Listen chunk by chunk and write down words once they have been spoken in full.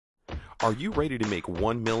Are you ready to make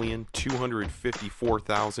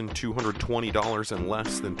 $1,254,220 in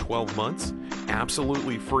less than 12 months?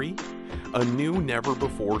 Absolutely free? A new,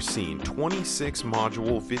 never-before-seen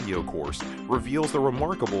 26-module video course reveals the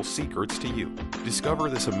remarkable secrets to you.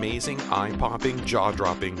 Discover this amazing, eye-popping,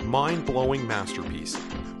 jaw-dropping, mind-blowing masterpiece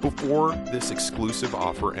before this exclusive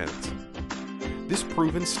offer ends. This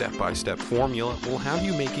proven step-by-step formula will have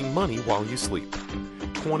you making money while you sleep.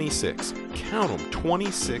 26, count them,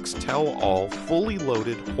 26 tell-all, fully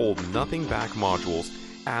loaded, hold nothing back modules,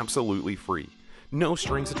 absolutely free. No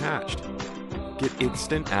strings attached. Get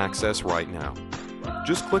instant access right now.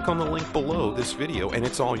 Just click on the link below this video and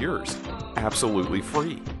it's all yours. Absolutely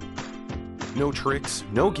free. No tricks,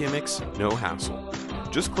 no gimmicks, no hassle.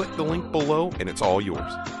 Just click the link below and it's all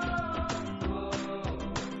yours.